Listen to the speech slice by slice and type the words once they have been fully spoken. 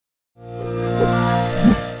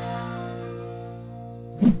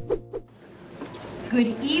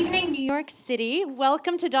Good evening, New York City.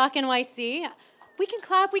 Welcome to Doc NYC. We can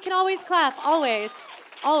clap, we can always clap, always,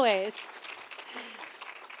 always.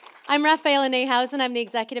 I'm Raphaela Neihausen. I'm the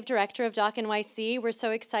executive director of Doc NYC. We're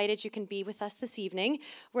so excited you can be with us this evening.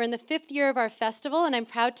 We're in the 5th year of our festival, and I'm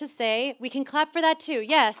proud to say we can clap for that too.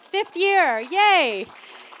 Yes, 5th year, yay!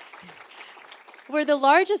 We're the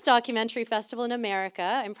largest documentary festival in America,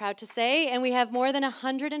 I'm proud to say, and we have more than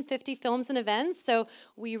 150 films and events, so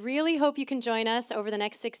we really hope you can join us over the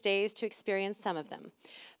next 6 days to experience some of them.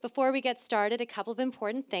 Before we get started, a couple of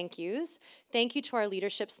important thank yous. Thank you to our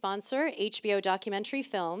leadership sponsor, HBO Documentary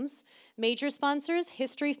Films, major sponsors,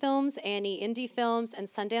 History Films, A&E Indie Films, and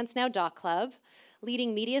Sundance Now Doc Club.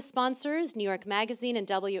 Leading media sponsors, New York Magazine and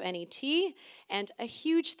WNET, and a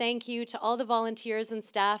huge thank you to all the volunteers and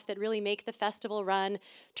staff that really make the festival run.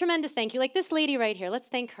 Tremendous thank you. Like this lady right here, let's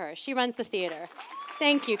thank her. She runs the theater.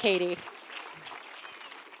 Thank you, Katie.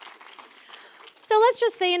 So let's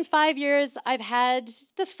just say in 5 years, I've had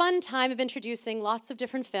the fun time of introducing lots of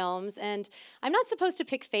different films, and I'm not supposed to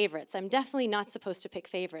pick favorites. I'm definitely not supposed to pick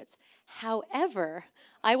favorites. However,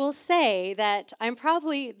 I will say that I'm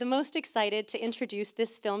probably the most excited to introduce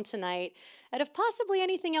this film tonight out of possibly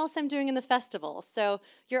anything else I'm doing in the festival. So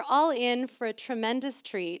you're all in for a tremendous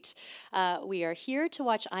treat. We are here to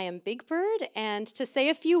watch I Am Big Bird, and to say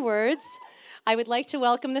a few words, I would like to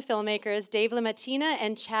welcome the filmmakers, Dave LaMattina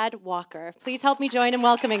and Chad Walker. Please help me join in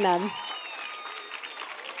welcoming them.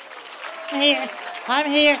 I'm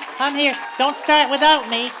here. Don't start without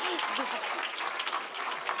me.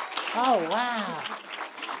 Oh, wow.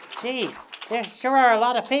 Gee, there sure are a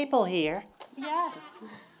lot of people here. Yes.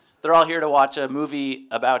 They're all here to watch a movie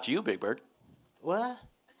about you, Big Bird. What?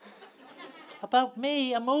 About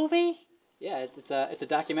me? A movie? Yeah, it's a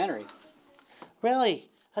documentary.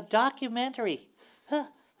 Really? A documentary? Huh,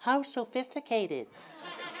 how sophisticated.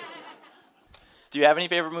 Do you have any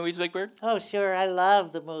favorite movies, Big Bird? Oh, sure, I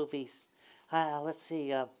love the movies. Let's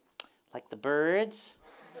see, like The Birds,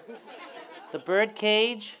 The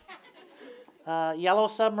Birdcage, Yellow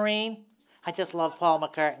Submarine. I just love Paul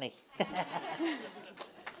McCartney.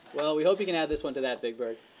 Well, we hope you can add this one to that, Big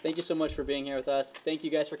Bird. Thank you so much for being here with us. Thank you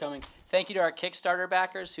guys for coming. Thank you to our Kickstarter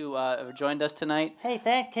backers who have joined us tonight. Hey,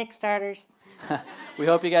 thanks, Kickstarters. We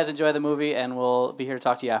hope you guys enjoy the movie, and we'll be here to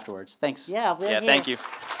talk to you afterwards. Thanks. Yeah, we're here. Thank you.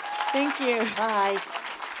 Thank you. Bye.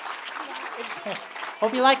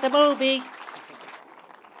 Hope you like the movie.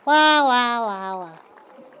 Wow, wow, wow, wow.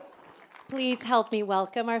 Please help me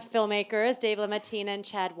welcome our filmmakers, Dave LaMattina and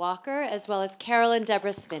Chad Walker, as well as Caroll and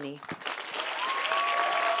Debra Spinney.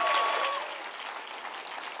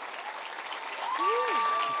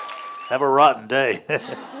 Have a rotten day.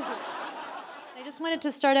 I just wanted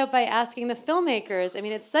to start out by asking the filmmakers, I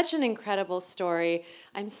mean, it's such an incredible story.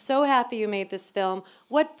 I'm so happy you made this film.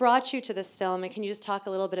 What brought you to this film, and can you just talk a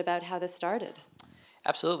little bit about how this started?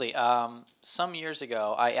 Absolutely. Some years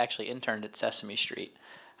ago, I actually interned at Sesame Street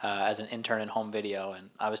as an intern in home video, and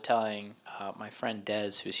I was telling my friend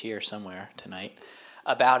Des, who's here somewhere tonight,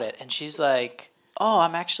 about it, and she's like, "Oh,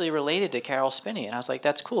 I'm actually related to Caroll Spinney," and I was like,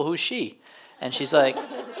 "That's cool. Who's she?" And she's like,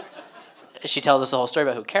 she tells us the whole story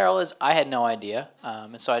about who Caroll is. I had no idea,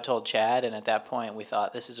 and so I told Chad, and at that point, we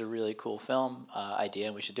thought this is a really cool film idea,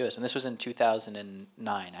 and we should do this. And this was in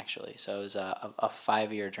 2009, actually, so it was a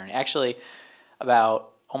 5-year journey. Actually,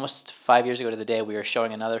 about almost 5 years ago to the day, we were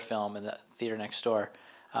showing another film in the theater next door,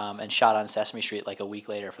 and shot on Sesame Street like a week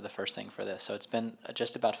later for the first thing for this. So it's been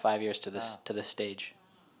just about 5 years to this stage.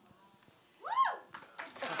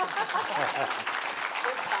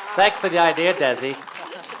 Thanks for the idea, Desi.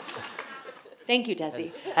 Thank you,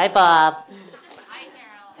 Desi. Hi, Bob. Hi,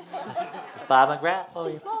 Carol. It's Bob McGrath. Oh,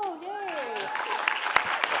 yay.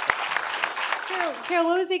 Caroll,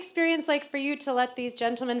 what was the experience like for you to let these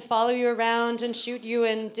gentlemen follow you around and shoot you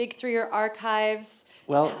and dig through your archives?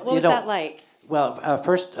 Well, what was that like? Well,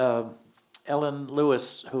 first, Ellen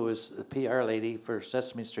Lewis, who is the PR lady for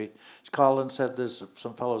Sesame Street, she called and said there's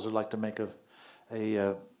some fellows who'd like to make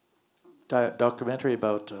a documentary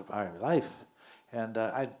about our life. And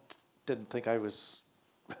I didn't think I was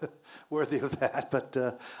worthy of that, but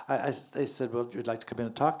they said, well, you'd like to come in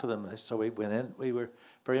and talk to them. So we went in. We were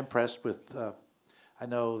very impressed with, I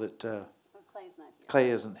know that Clay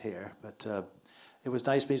isn't here, but it was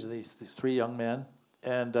nice meeting these 3 young men,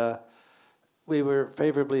 and we were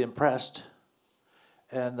favorably impressed.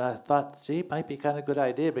 And I thought, gee, it might be kind of a good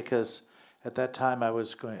idea, because at that time I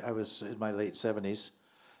was in my late 70s.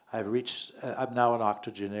 I'm now an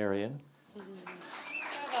octogenarian.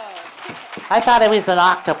 I thought it was an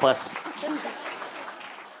octopus.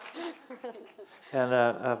 And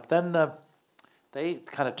then they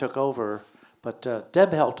kind of took over, but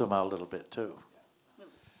Deb helped him out a little bit too.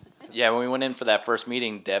 Yeah, when we went in for that first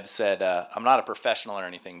meeting, Deb said, I'm not a professional or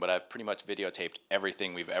anything, but I've pretty much videotaped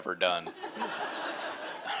everything we've ever done.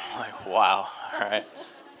 I'm like, wow, all right.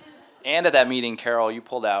 And at that meeting, Caroll, you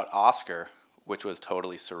pulled out Oscar, which was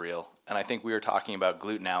totally surreal. And I think we were talking about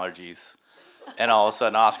gluten allergies. And all of a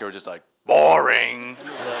sudden, Oscar was just like, boring.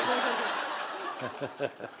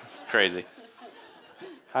 It's crazy.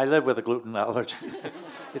 I live with a gluten allergy.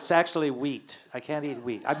 It's actually wheat. I can't eat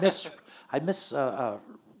wheat. I miss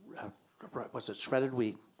was it shredded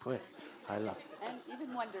wheat? Boy, I love it. And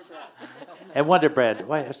even Wonder Bread. And Wonder Bread.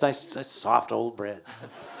 Why, it's nice, it's soft old bread.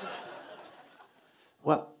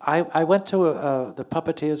 Well, I went to the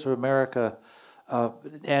Puppeteers of America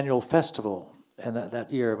annual festival, and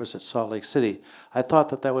that year it was at Salt Lake City. I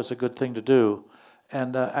thought that was a good thing to do.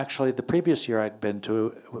 And actually, the previous year I'd been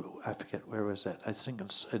to, I forget, where was that? I think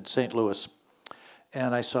it's in St. Louis.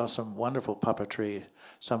 And I saw some wonderful puppetry,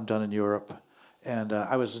 some done in Europe. And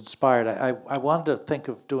I was inspired. I wanted to think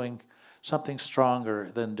of doing something stronger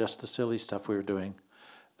than just the silly stuff we were doing.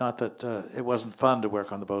 Not that it wasn't fun to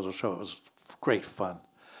work on the Bozo Show. It was great fun.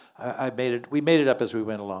 We made it up as we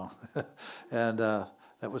went along. And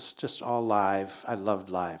that was just all live. I loved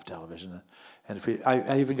live television. And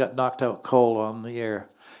I even got knocked out cold on the air.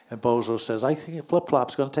 And Bozo says, I think Flip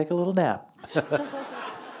Flop's going to take a little nap.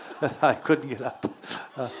 I couldn't get up.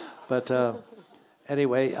 But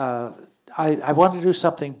anyway, I wanted to do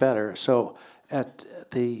something better. So at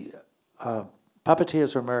the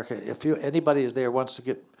Puppeteers of America, if anybody is there wants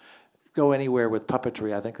to go anywhere with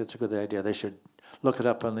puppetry, I think that's a good idea. They should look it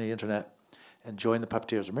up on the internet and join the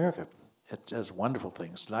Puppeteers of America. It does wonderful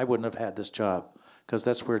things. And I wouldn't have had this job because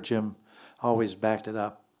that's where Jim always backed it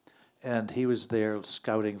up. And he was there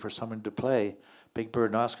scouting for someone to play Big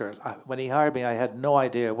Bird and Oscar. When he hired me, I had no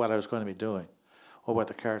idea what I was going to be doing or what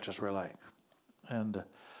the characters were like. And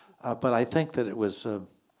but I think that it was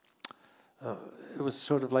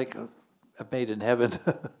sort of like a made in heaven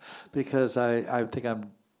because I think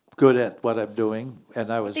I'm good at what I'm doing,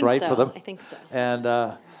 and I was right for them. I think so. And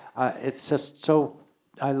it's just so,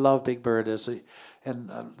 I love Big Bird and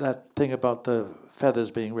that thing about the feathers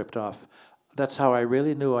being ripped off. That's how I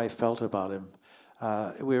really knew I felt about him.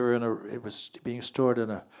 We were it was being stored in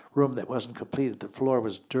a room that wasn't completed. The floor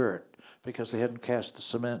was dirt because they hadn't cast the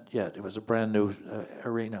cement yet. It was a brand new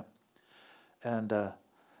arena. And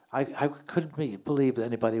I couldn't believe that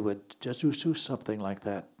anybody would just do something like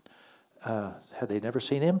that. Had they never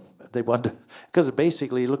seen him? They wanted, because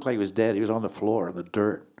basically he looked like he was dead. He was on the floor in the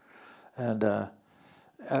dirt. And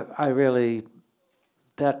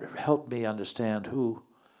that helped me understand who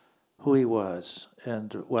he was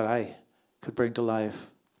and what I could bring to life.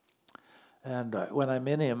 And when I'm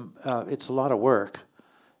in him, it's a lot of work,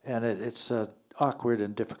 and it's awkward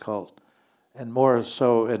and difficult, and more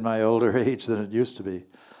so in my older age than it used to be.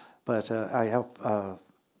 But I have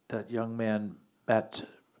that young man, Matt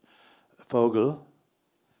Vogel.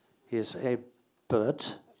 He's a bird.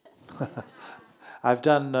 I've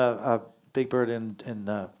done Big Bird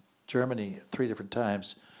in Germany 3 different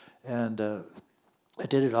times, and I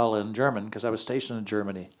did it all in German because I was stationed in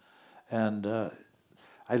Germany, and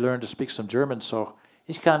I learned to speak some German, so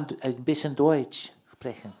ich kann ein bisschen Deutsch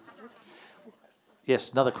sprechen.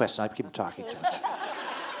 Yes, another question. I keep talking too much.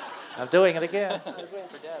 I'm doing it again.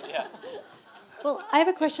 Well, I have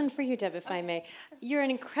a question for you, Deb, if I may. You're an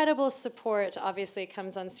incredible support. Obviously, it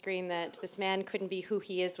comes on screen that this man couldn't be who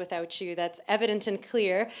he is without you. That's evident and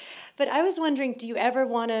clear. But I was wondering, do you ever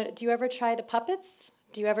try the puppets?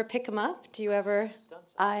 Do you ever pick them up? Do you ever?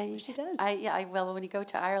 She does. Well, when you go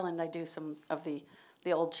to Ireland, I do some of the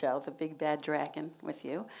old show, The Big Bad Dragon, with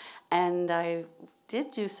you. And I did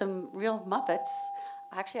do some real Muppets.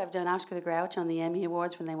 Actually, I've done Oscar the Grouch on the Emmy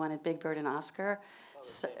Awards when they wanted Big Bird and Oscar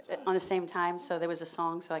on the same time. So there was a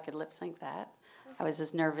song so I could lip sync that. I was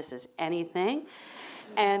as nervous as anything.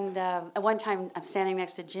 And at one time, I'm standing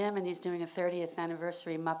next to Jim, and he's doing a 30th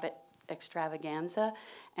anniversary Muppet extravaganza.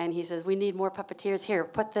 And he says, we need more puppeteers. Here,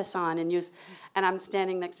 put this on and use. And I'm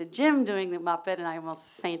standing next to Jim doing the Muppet, and I almost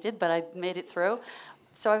fainted, but I made it through.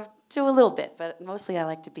 So I do a little bit, but mostly I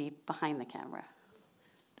like to be behind the camera.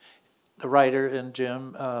 The writer and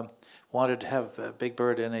Jim wanted to have Big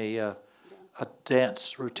Bird in a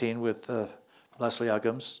dance routine with Leslie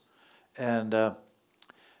Uggams. And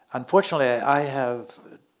unfortunately, I have,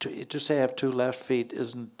 to say I have 2 left feet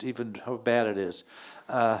isn't even how bad it is.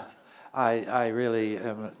 I really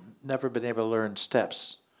have never been able to learn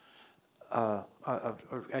steps. I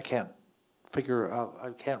can't figure out, I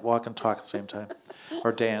can't walk and talk at the same time,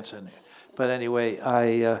 or dance. But anyway,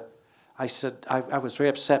 I said, I was very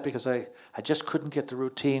upset because I just couldn't get the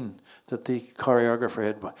routine that the choreographer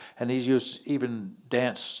had. And he's used even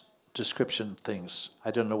dance description things.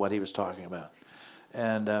 I didn't know what he was talking about.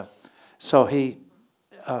 And so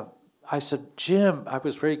I said, Jim, I'm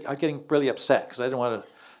getting really upset because I didn't want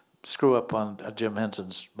to screw up on Jim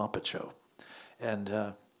Henson's Muppet Show.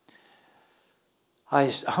 And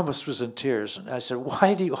I almost was in tears. And I said,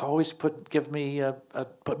 why do you always put me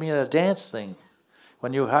in a dance thing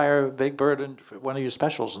when you hire Big Bird in one of your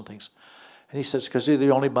specials and things? And he says, because you're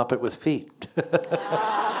the only Muppet with feet.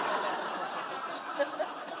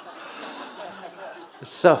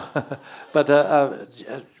 So, but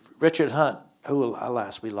Richard Hunt, who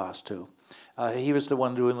alas we lost to, he was the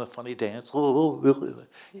one doing the funny dance. He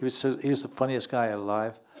was the funniest guy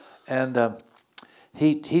alive, and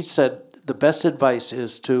he said the best advice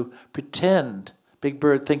is to pretend Big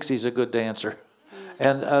Bird thinks he's a good dancer,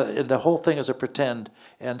 and the whole thing is a pretend.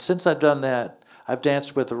 And since I've done that, I've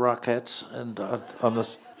danced with the Rockettes and on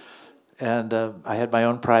this, and I had my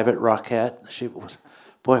own private Rockette. She was,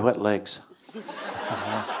 boy, what legs.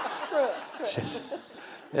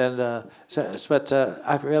 And but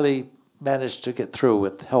I've really managed to get through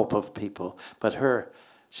with help of people. But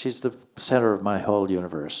she's the center of my whole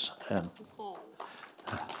universe. And well,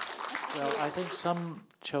 I think some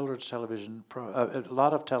children's television, a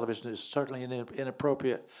lot of television is certainly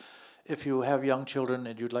inappropriate if you have young children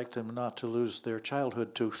and you'd like them not to lose their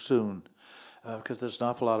childhood too soon, because there's an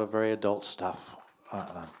awful lot of very adult stuff.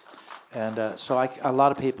 And so a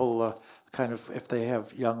lot of people kind of, if they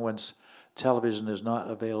have young ones, television is not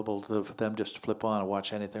available for them just to flip on and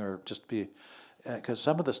watch anything or just be, because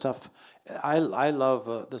some of the stuff, I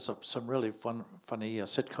love, there's some really funny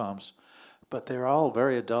sitcoms, but they're all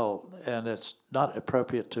very adult, and it's not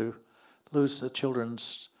appropriate to lose the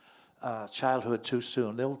children's childhood too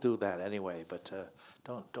soon. They'll do that anyway, but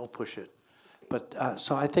don't push it. But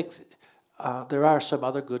so I think there are some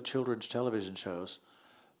other good children's television shows,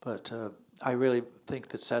 but I really think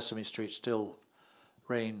that Sesame Street still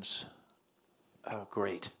reigns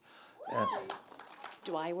great. And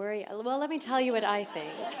do I worry? Well, let me tell you what I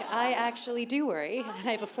think. I actually do worry. I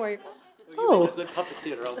have a 4-year-old. Oh, a good puppet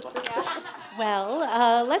theater.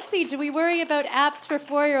 Well, let's see. Do we worry about apps for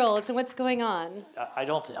 4-year-olds and what's going on? I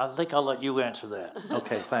think I'll let you answer that.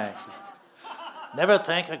 Okay, thanks. Never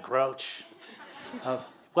thank a grouch. That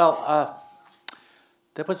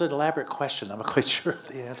was an elaborate question. I'm not quite sure of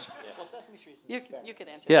the answer. You could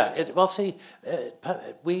answer. Yeah. Well, see,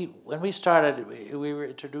 when we started, we were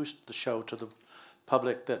introduced the show to the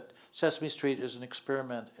public that Sesame Street is an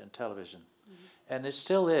experiment in television, and it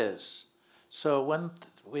still is. So when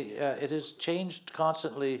it has changed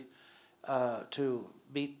constantly to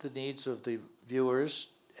meet the needs of the viewers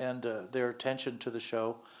and their attention to the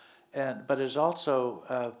show, but it's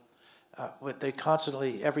also they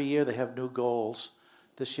constantly every year they have new goals.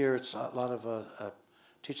 This year it's a lot of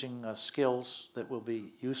teaching skills that will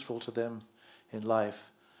be useful to them in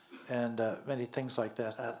life, and many things like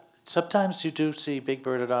that. Sometimes you do see Big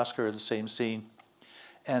Bird and Oscar in the same scene,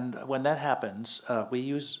 and when that happens, we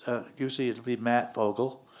usually it'll be Matt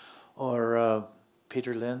Vogel, or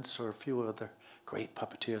Peter Lintz, or a few other great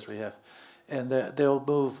puppeteers we have, and they'll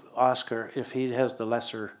move Oscar if he has the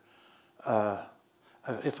lesser.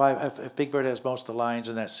 If Big Bird has most of the lines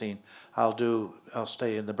in that scene, I'll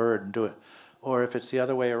stay in the Bird and do it. Or if it's the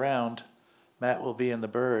other way around, Matt will be in the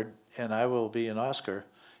Bird and I will be in Oscar,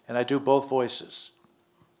 and I do both voices.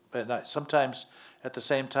 But sometimes at the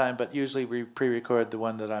same time, but usually we pre-record the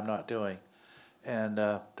one that I'm not doing, and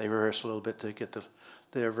they rehearse a little bit to get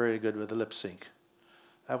they're very good with the lip sync.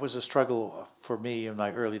 That was a struggle for me in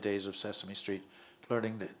my early days of Sesame Street,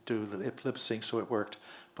 learning to do the lip sync so it worked.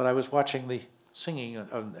 But I was watching the singing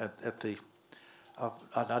at the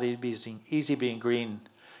Not Easy Being Green,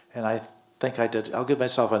 and I think I did. I'll give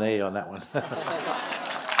myself an A on that one.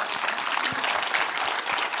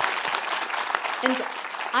 And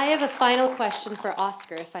I have a final question for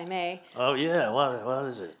Oscar, if I may. Oh yeah, what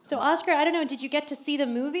is it? So Oscar, I don't know, did you get to see the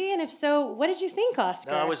movie? And if so, what did you think,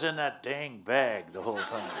 Oscar? No, I was in that dang bag the whole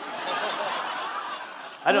time.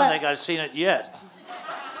 I don't think I've seen it yet.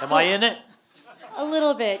 Am I in it? A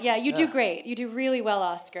little bit, yeah. You do great. You do really well,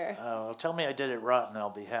 Oscar. Well, tell me I did it rotten, I'll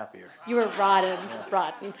be happier. You were rotten.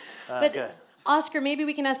 But good. Oscar, maybe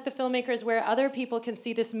we can ask the filmmakers where other people can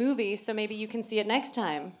see this movie, so maybe you can see it next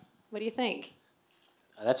time. What do you think?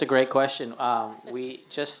 That's a great question. We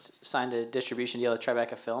just signed a distribution deal with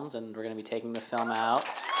Tribeca Films, and we're going to be taking the film out.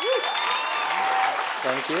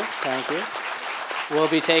 Thank you. We'll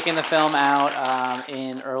be taking the film out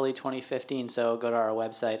in early 2015, so go to our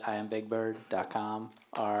website, iambigbird.com.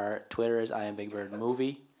 Our Twitter is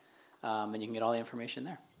iambigbird.movie, and you can get all the information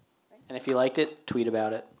there. And if you liked it, tweet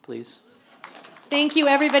about it, please. Thank you,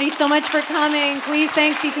 everybody, so much for coming. Please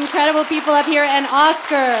thank these incredible people up here and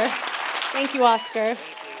Oscar. Thank you, Oscar.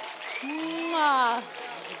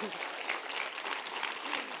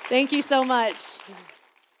 Thank you so much.